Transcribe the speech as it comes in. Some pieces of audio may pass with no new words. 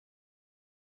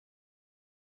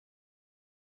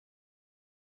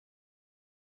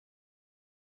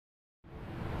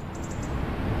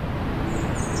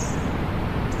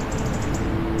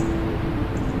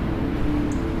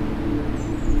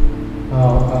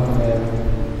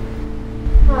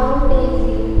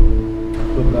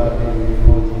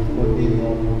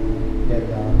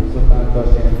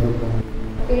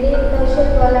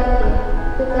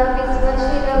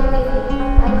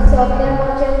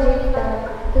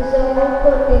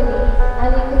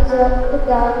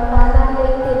parang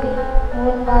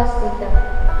moon basket.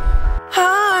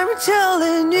 I'm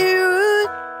telling you,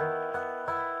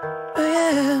 oh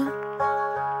yeah,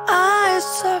 I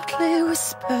softly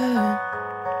whisper,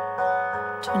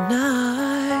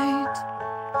 tonight,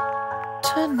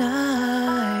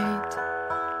 tonight,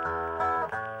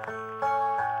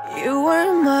 you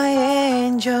were my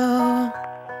angel.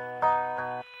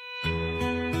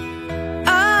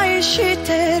 愛し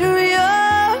てるよ、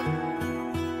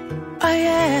oh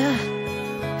yeah,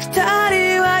 二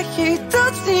人は一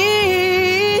つに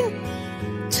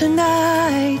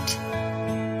Tonight,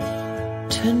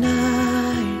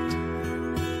 tonight,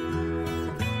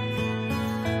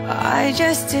 I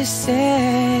just to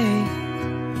say,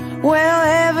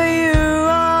 wherever you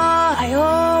are, I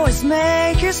always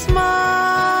make you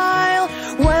smile.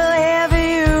 Wherever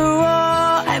you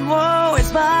are, I'm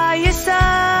always by your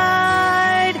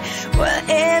side.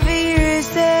 Whatever you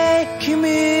say,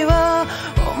 君は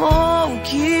思う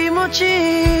気持ち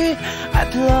I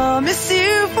promise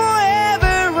you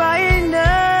forever right now.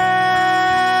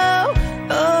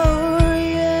 Oh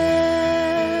yeah,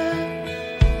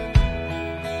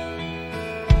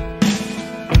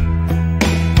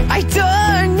 I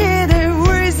don't need a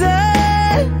reason.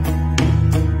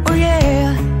 Oh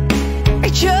yeah, I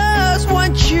just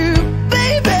want you,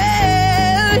 baby.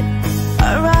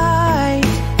 Alright,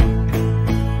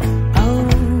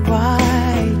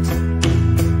 alright.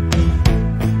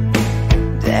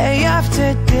 Day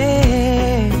after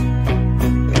day,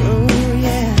 oh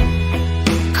yeah.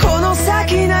 この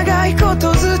先長いこ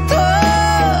とずっと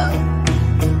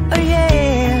Oh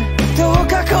yeah. どう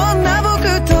かこんな僕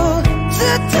とず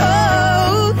っ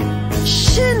と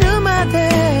死ぬまで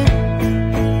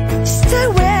Stay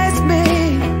with me.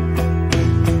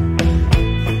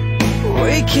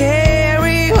 We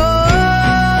carry on.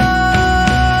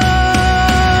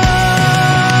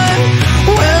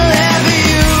 Wherever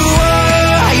you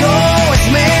are, I always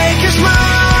make you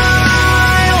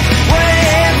smile.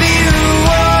 Wherever you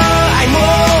are, I'm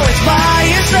always by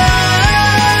your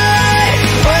side.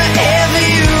 Whatever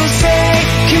you say,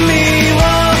 君を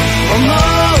思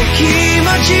う気持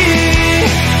ち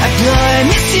I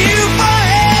promise you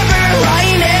forever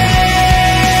right now.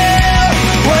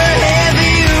 Wherever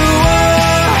you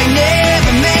are, I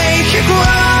never make you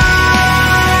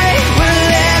cry.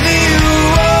 Wherever you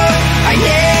are, I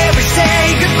never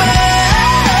say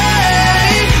goodbye.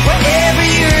 Whatever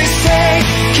you say,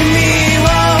 君を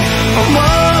思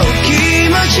う気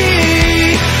持ち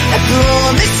I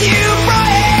promise you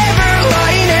forever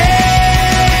right now.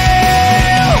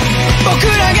 僕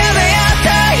らが出会った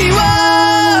日は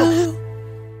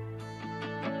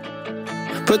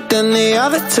But then the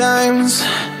other times,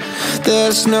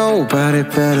 there's nobody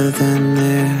better than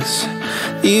this.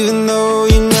 Even though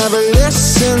you never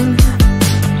listen,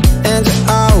 and you're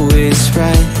always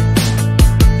right.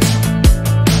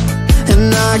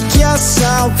 And I guess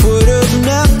I would've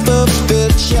never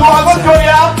been 수학은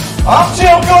교양,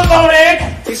 엄지영표 노래,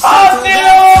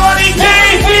 Agnelo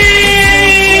Daisy!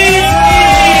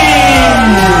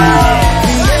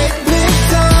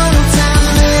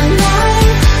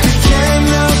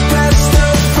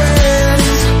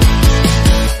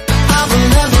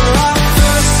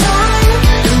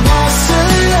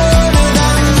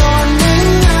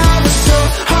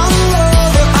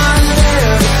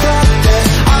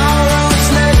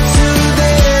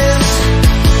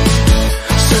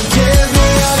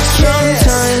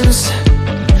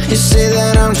 You say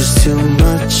that I'm just too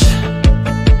much,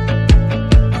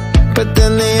 but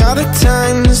then the other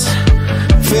times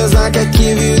feels like I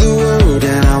give you the world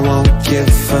and I won't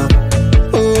give up.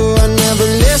 Oh, I never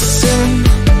listen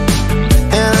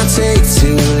and I take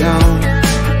too long,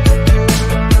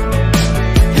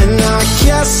 and I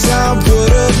guess I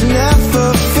would've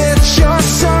never fit your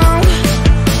song,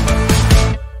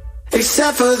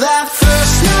 except for that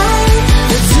first night,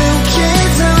 the two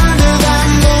kids under that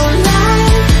moonlight.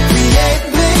 We ate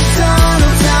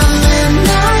McDonald's at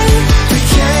midnight,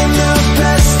 became the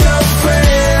best of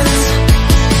friends.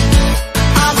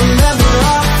 I remember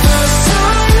our first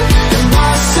time in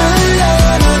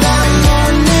Barcelona. That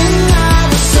morning I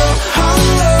was so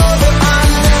hungover, I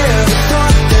never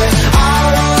thought that our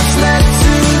roads led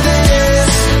to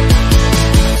this.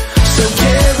 So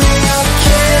give me a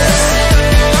kiss,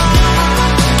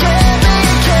 give me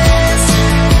a kiss,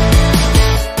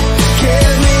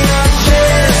 give me a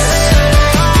kiss,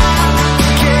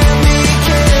 give me a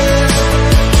kiss.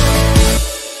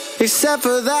 Except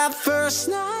for that first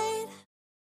night.